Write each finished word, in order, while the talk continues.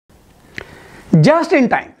Just in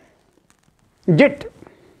time, JIT,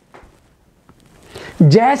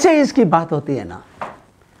 जैसे इसकी बात होती है ना,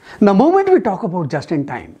 the moment we talk about just in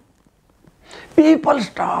time, people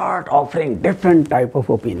start offering different type of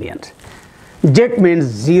opinions. JIT means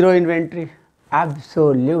zero inventory.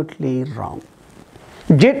 Absolutely wrong.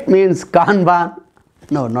 JIT means Kanban.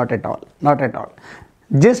 No, not at all. Not at all.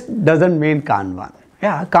 JIT doesn't mean Kanban.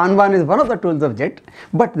 Yeah, Kanban is one of the tools of JIT,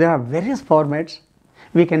 but there are various formats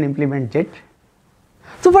we can implement JIT.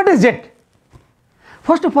 So what is JIT?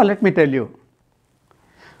 First of all, let me tell you,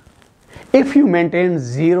 if you maintain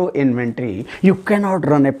zero inventory, you cannot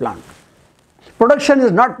run a plant. Production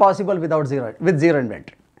is not possible with zero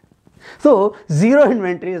inventory. So zero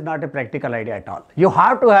inventory is not a practical idea at all. You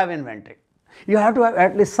have to have inventory. You have to have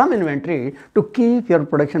at least some inventory to keep your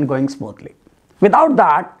production going smoothly. Without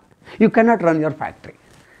that, you cannot run your factory.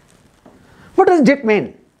 What does JIT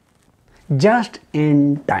mean? Just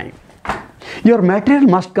in time. Your material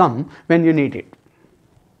must come when you need it.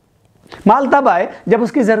 माल तब आए जब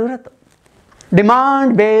उसकी जरूरत हो.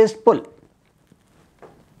 Demand based pull.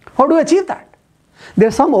 How do you achieve that? There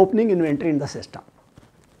is some opening inventory in the system.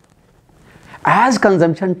 As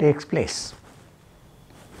consumption takes place,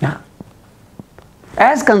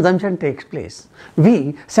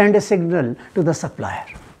 we send a signal to the supplier.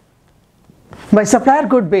 My supplier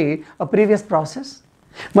could be a previous process.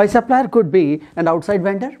 My supplier could be an outside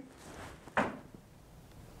vendor.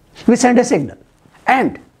 We send a signal,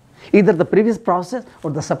 and either the previous process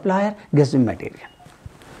or the supplier gets the material.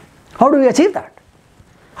 How do we achieve that?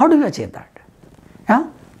 How do we achieve that? Yeah?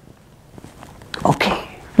 Okay,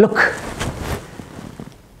 look.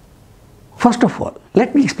 First of all,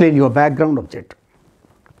 let me explain you a background of JIT.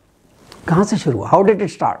 कहाँ से शुरू हुआ? How did it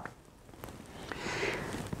start?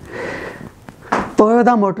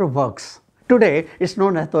 Toyota Motor Works. Today, it's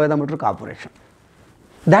known as Toyota Motor Corporation.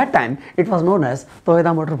 That time, it was known as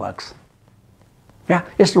Toyota Motor Works. Yeah,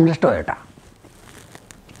 it's known as Toyota.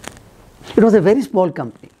 It was a very small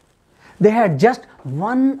company. They had just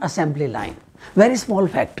one assembly line, very small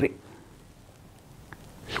factory.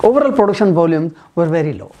 Overall production volumes were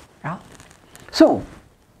very low. Yeah? So,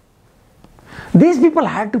 these people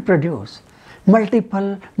had to produce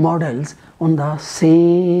multiple models on the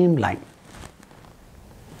same line.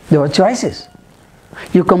 There were choices.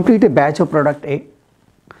 You complete a batch of product A,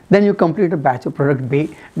 then you complete a batch of product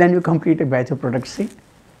B, then you complete a batch of product C.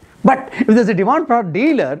 But if there is a demand for a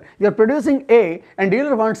dealer, you are producing A and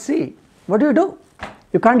dealer wants C, what do?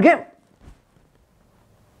 You can't give.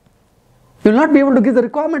 You will not be able to give the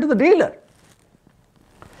requirement to the dealer.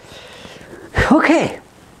 Okay,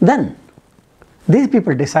 then these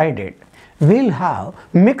people decided we'll have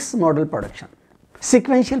mixed model production,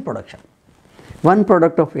 sequential production. One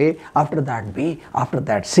product of A, after that B, after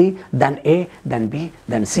that C, then A, then B,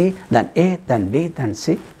 then C, then A, then B, then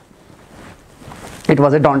C. It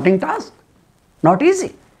was a daunting task, not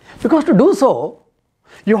easy. Because to do so,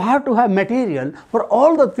 you have to have material for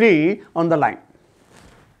all the three on the line.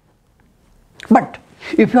 But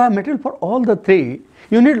if you have material for all the three,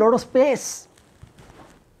 you need a lot of space.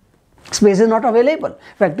 Space is not available.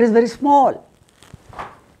 Factory is very small.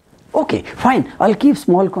 Okay, fine, I'll keep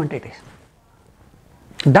small quantities.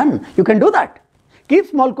 Done, you can do that. Keep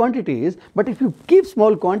small quantities, but if you keep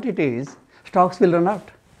small quantities, stocks will run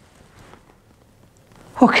out.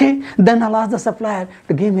 Okay, then I'll ask the supplier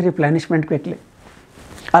to give me replenishment quickly.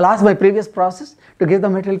 I'll ask my previous process to give the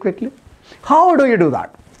material quickly. How do you do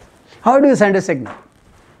that? How do you send a signal?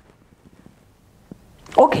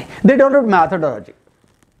 Okay, they developed methodology.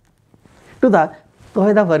 To the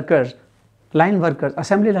Toyota workers, line workers,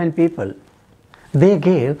 assembly line people, they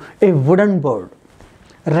gave a wooden board,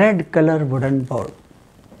 red color wooden board.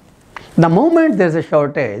 The moment there is a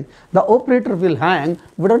shortage, the operator will hang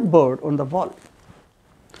wooden board on the wall.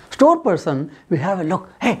 Store person will have a look,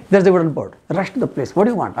 hey, there's a wooden board, rush to the place, what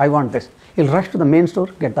do you want? I want this. He'll rush to the main store,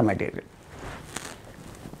 get the material.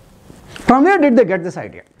 From where did they get this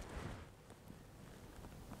idea?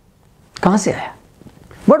 कहाँ से आया?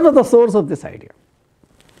 What was the source of this idea?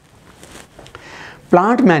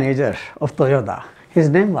 Plant manager of Toyota, his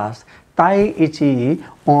name was Taiichi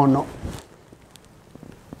Ono.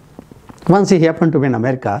 Once he happened to be in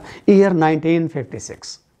America, year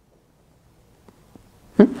 1956.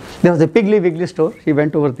 There was a Piggly Wiggly store, he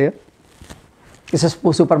went over there. It's a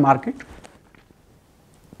supermarket.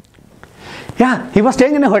 Yeah, he was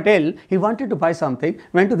staying in a hotel, he wanted to buy something,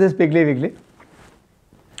 went to this Piggly Wiggly,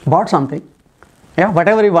 bought something. Yeah,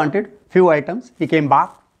 whatever he wanted, few items, he came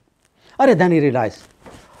back. Then he realized,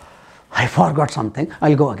 I forgot something,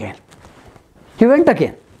 I'll go again. He went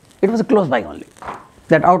again. It was close by only.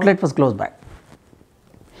 That outlet was close by.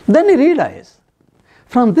 Then he realized,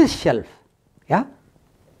 from this shelf, yeah,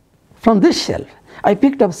 from this shelf, I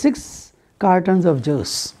picked up 6 cartons of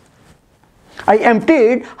juice. I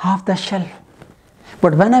emptied half the shelf.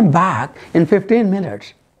 But when I'm back in 15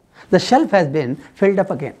 minutes, the shelf has been filled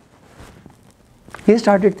up again. He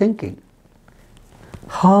started thinking,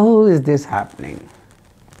 how is this happening?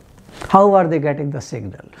 How are they getting the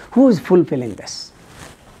signal? Who is fulfilling this?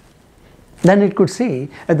 Then it could see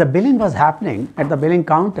as the billing was happening at the billing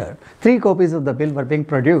counter, 3 copies of the bill were being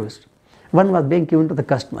produced. One was being given to the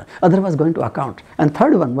customer, other was going to account, and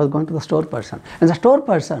third one was going to the store person. And the store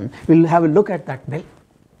person will have a look at that bill.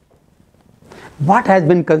 What has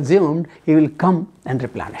been consumed, he will come and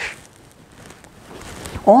replenish.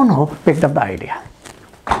 Ono picked up the idea.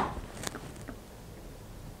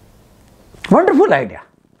 Wonderful idea.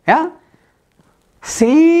 Yeah?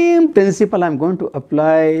 Same principle I am going to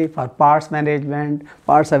apply for parts management,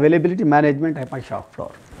 parts availability management at my shop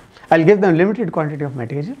floor. I will give them limited quantity of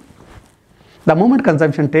material. The moment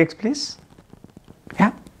consumption takes place,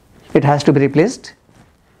 yeah, it has to be replaced.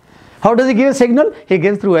 How does he give a signal? He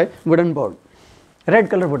gives through a wooden board, red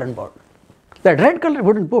color wooden board. That red color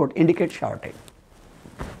wooden board indicates shortage.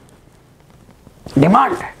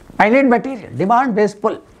 Demand, I need material, demand based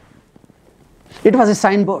pull. It was a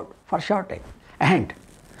signboard for shortage. And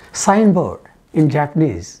signboard in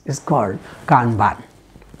Japanese is called Kanban.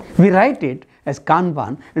 We write it as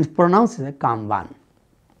Kanban and pronounce it as Kanban.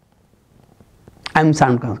 I'm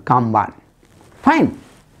saying Kanban. Fine.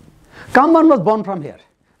 Kanban was born from here.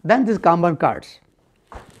 Then these Kanban cards.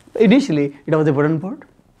 Initially it was a wooden board.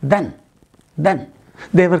 Then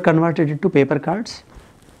they were converted into paper cards.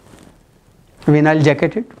 Vinyl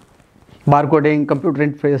jacketed. Barcoding, computer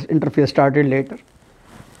interface started later.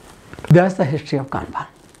 That's the history of Kanban.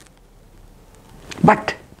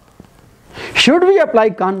 But should we apply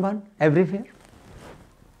Kanban everywhere?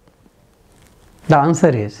 The answer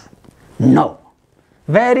is no.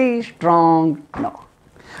 Very strong no.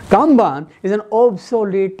 Kanban is an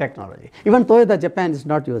obsolete technology. Even Toyota Japan is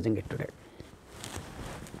not using it today.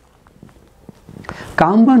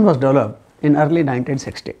 Kanban was developed in early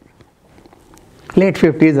 1960, late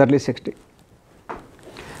 50s, early 60s.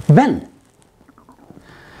 When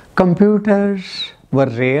computers were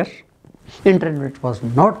rare, internet was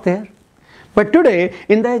not there. But today,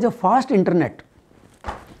 in the age of fast internet,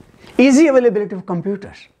 easy availability of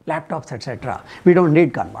computers, laptops, etc., we don't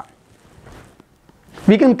need Kanban.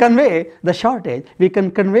 We can convey the shortage, we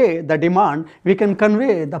can convey the demand, we can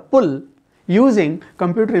convey the pull using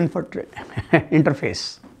computer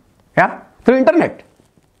interface, yeah, through internet.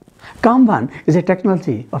 Kanban is a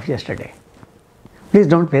technology of yesterday. Please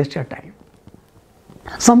don't waste your time.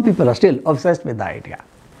 Some people are still obsessed with the idea.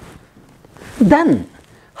 Then,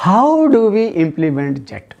 how do we implement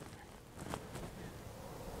JIT?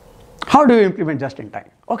 How do you implement just in time?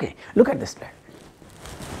 Okay, look at this slide.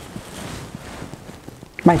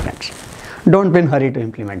 My friends, don't be in a hurry to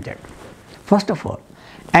implement JIT. First of all,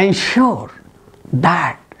 ensure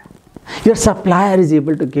that your supplier is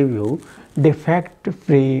able to give you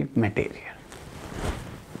defect-free material.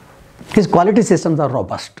 His quality systems are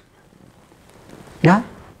robust. Yeah?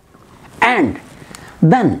 And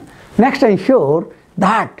then next, ensure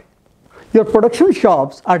that your production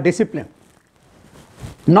shops are disciplined.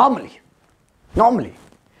 Normally,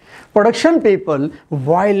 production people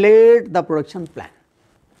violate the production plan.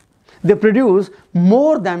 They produce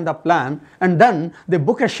more than the plan and then they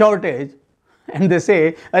book a shortage and they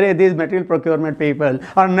say, "Arey, these material procurement people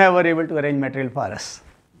are never able to arrange material for us."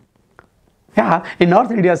 Yeah, in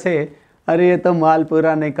North India say, "अरे ये तो माल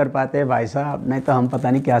पूरा नहीं कर पाते भाई साहब, नहीं तो हम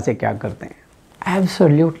पता नहीं क्या से क्या करते हैं."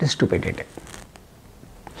 Absolutely stupidity.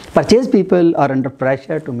 Purchase people are under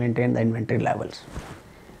pressure to maintain the inventory levels.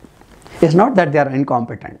 It's not that they are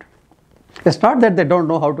incompetent. It's not that they don't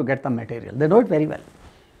know how to get the material. They know it very well.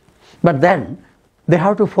 But then they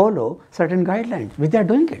have to follow certain guidelines, which they are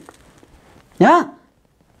doing it. Yeah.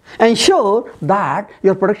 Ensure that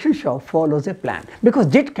your production shop follows a plan, because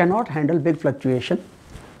JIT cannot handle big fluctuation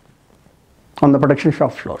on the production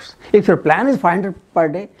shop floors. If your plan is 500 per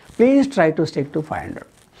day, please try to stick to 500.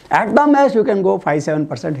 At the most, you can go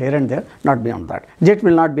 5-7% here and there, not beyond that. JIT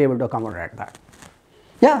will not be able to accommodate that.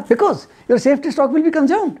 Yeah, because your safety stock will be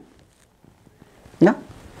consumed. Yeah.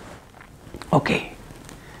 Okay.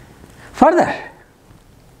 Further,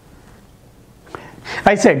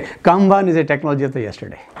 I said Kanban is a technology of the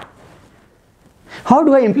yesterday. How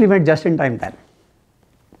do I implement just in time then?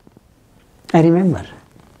 I remember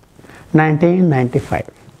 1995.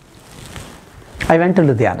 I went to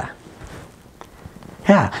Ludhiana.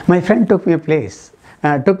 Yeah, my friend took me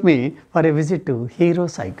for a visit to Hero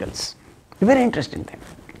Cycles. A very interesting thing.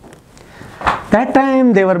 That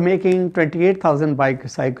time they were making 28,000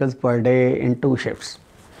 bicycles per day in 2 shifts.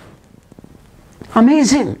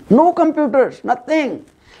 Amazing. No computers, nothing.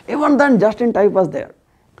 Even then, just-in-time was there.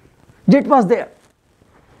 JIT was there.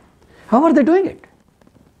 How are they doing it?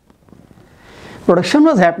 Production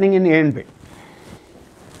was happening in A and B.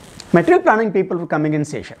 Material planning people were coming in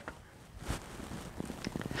C shift.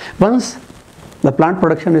 Once the plant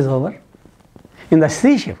production is over, in the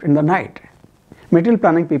C shift, in the night, material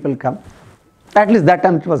planning people come. At least that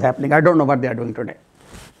time it was happening. I don't know what they are doing today.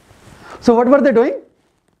 So what were they doing?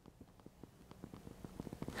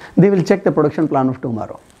 They will check the production plan of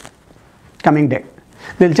tomorrow, coming day.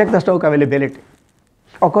 They will check the stock availability.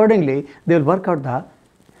 Accordingly, they will work out the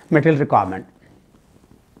material requirement.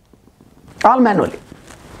 All manually.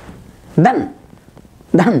 Then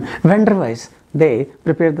vendor-wise, they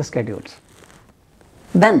prepare the schedules.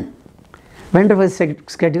 Then vendor-wise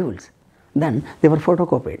schedules. Then they were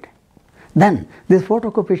photocopied. Then these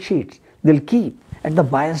photocopied sheets they'll keep at the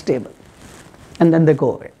buyer's table, and then they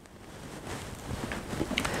go away.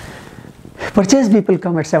 Purchase people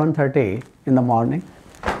come at 7:30 in the morning,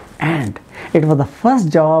 and it was the first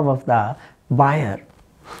job of the buyer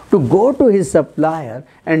to go to his supplier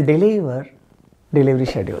and deliver delivery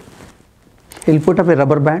schedule. He'll put up a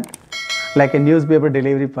rubber band like a newspaper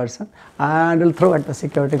delivery person, and he'll throw at the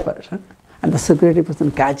security person, and the security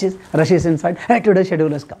person catches, rushes inside, hey, today's schedule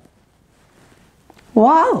has come.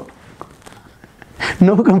 Wow!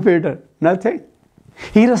 No computer, nothing.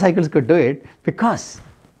 Hero Cycles could do it because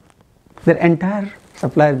their entire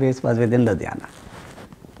supplier base was within Ludhiana.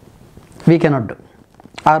 We cannot do.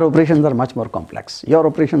 Our operations are much more complex. Your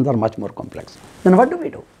operations are much more complex. Then what do we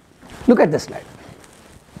do? Look at this slide.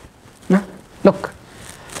 Look.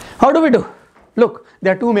 How do we do? Look,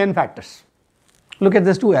 there are 2 main factors. Look at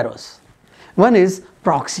these 2 arrows. One is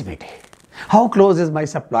proximity. How close is my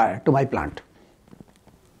supplier to my plant?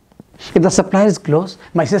 If the supplier is close,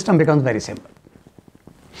 my system becomes very simple.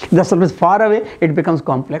 If the supplier is far away, it becomes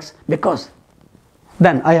complex because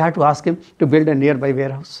then I have to ask him to build a nearby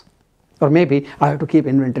warehouse, or maybe I have to keep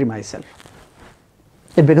inventory myself.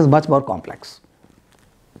 It becomes much more complex.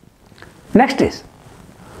 Next is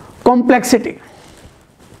complexity.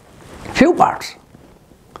 Few parts.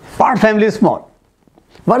 Part family is small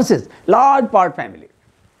versus large part family.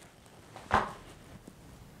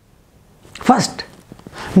 First,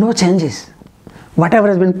 no changes. Whatever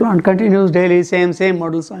has been planned continues daily, same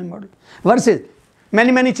model, versus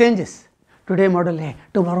many changes. Today model A,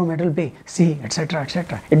 tomorrow model B, C, etc.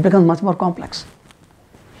 It becomes much more complex.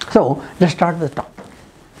 So let's start with the top.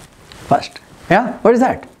 First, what is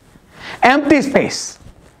that? Empty space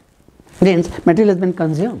means material has been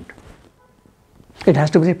consumed. It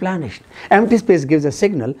has to be replenished. Empty space gives a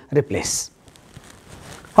signal, replace.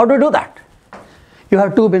 How do you do that? You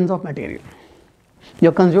have 2 bins of material. You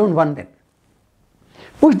have consumed 1 bin.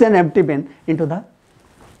 Push the empty bin into the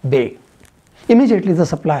bay. Immediately the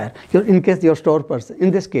supplier, in case your store person,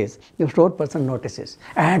 in this case, your store person notices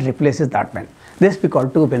and replaces that bin. This we call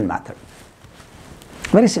 2-bin method.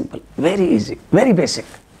 Very simple, very easy, very basic.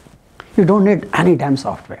 You don't need any damn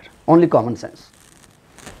software, only common sense.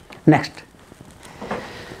 Next,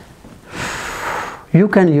 you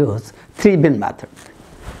can use 3-bin method.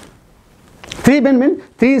 3-bin means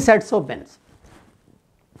 3 sets of bins.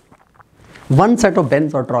 1 set of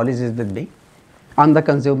bins or trolleys is with me. I'm the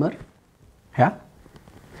consumer.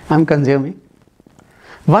 I'm consuming.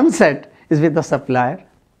 1 set is with the supplier.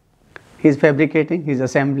 He's fabricating, he's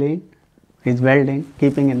assembling, he's welding,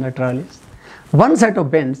 keeping in the trolleys. 1 set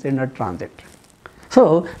of bins in a transit.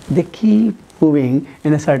 So they keep moving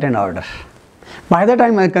in a certain order. By the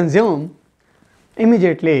time I consume,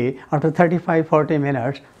 immediately after 35-40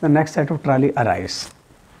 minutes, the next set of trolley arrives.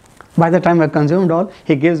 By the time I consumed all,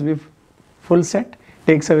 he gives me full set,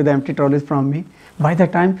 takes away the empty trolleys from me. By the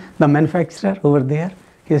time the manufacturer over there,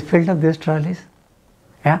 he has filled up these trolleys.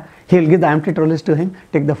 He'll give the empty trolleys to him,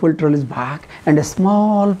 take the full trolleys back, and a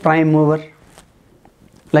small prime mover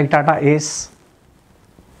like Tata Ace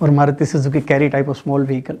or Maruti Suzuki Carry type of small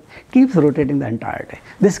vehicle keeps rotating the entire day.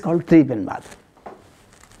 This is called 3-bin method.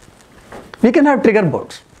 We can have trigger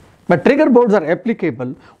boards, but trigger boards are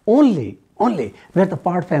applicable only where the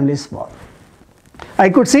part family is small. I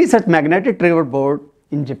could see such magnetic trigger board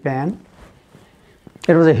in Japan.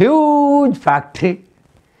 It was a huge factory,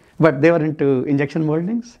 but they were into injection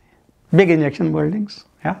moldings, big injection moldings,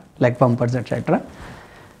 like pumpers, etc.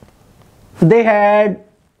 They had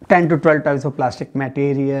 10 to 12 types of plastic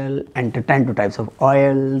material and 10 to types of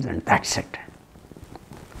oils, and that's it.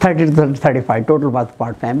 30 to 35 total was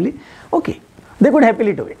part family. Okay, they could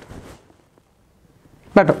happily do it.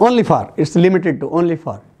 But only for, it's limited to only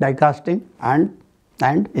for die casting and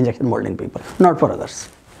injection molding people, not for others.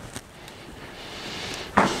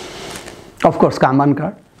 Of course, Kanban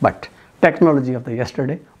card, but technology of the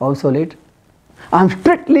yesterday, obsolete. I am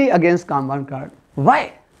strictly against Kanban card.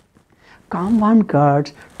 Why? Kanban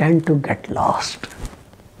cards tend to get lost,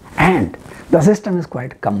 and the system is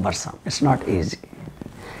quite cumbersome. It's not easy.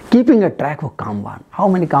 Keeping a track of Kanban, how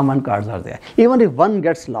many Kanban cards are there? Even if one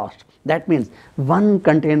gets lost, that means one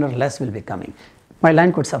container less will be coming. My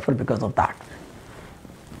line could suffer because of that.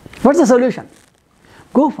 What's the solution?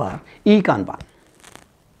 Go for e-Kanban,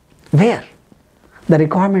 where the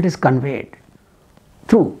requirement is conveyed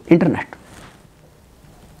through internet.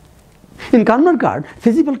 In Kanban card,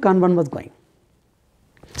 physical Kanban was going.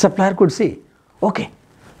 Supplier could see, okay,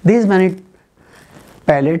 these many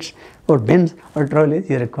pallets or bins or trolleys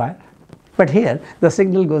you require, but here the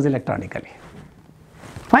signal goes electronically.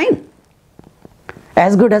 Fine,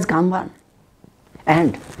 as good as Kanban,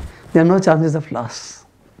 and there are no chances of loss.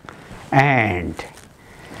 And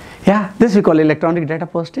yeah, this we call electronic data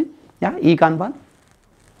posting, yeah, e-Kanban.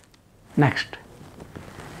 Next,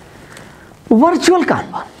 virtual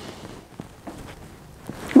Kanban.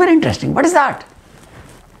 Very interesting. What is that?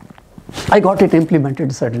 I got it implemented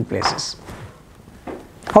in certain places.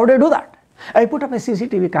 How do I do that? I put up a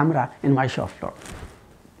CCTV camera in my shop floor,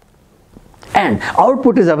 and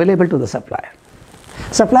output is available to the supplier.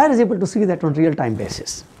 Supplier is able to see that on real-time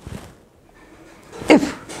basis.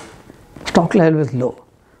 If stock level is low,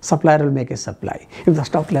 supplier will make a supply. If the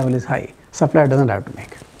stock level is high, supplier doesn't have to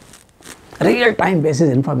make. Real-time basis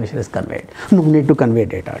information is conveyed. No need to convey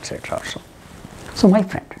data, etc. also. So my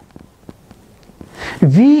friend,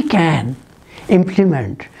 we can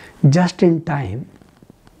implement just in time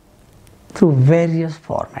through various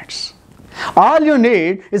formats. All you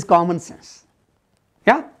need is common sense.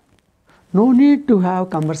 Yeah? No need to have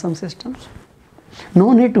cumbersome systems.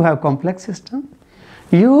 No need to have complex systems.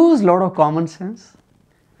 Use lot of common sense.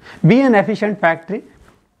 Be an efficient factory.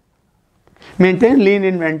 Maintain lean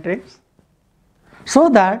inventories so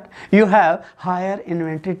that you have higher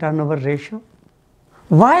inventory turnover ratio.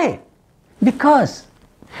 Why? Because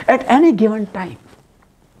at any given time,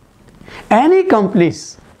 any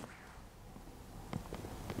companies,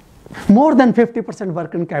 more than 50%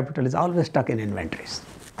 working capital is always stuck in inventories.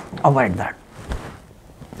 Avoid that.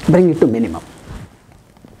 Bring it to minimum.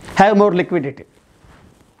 Have more liquidity.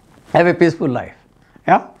 Have a peaceful life.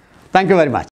 Yeah? Thank you very much.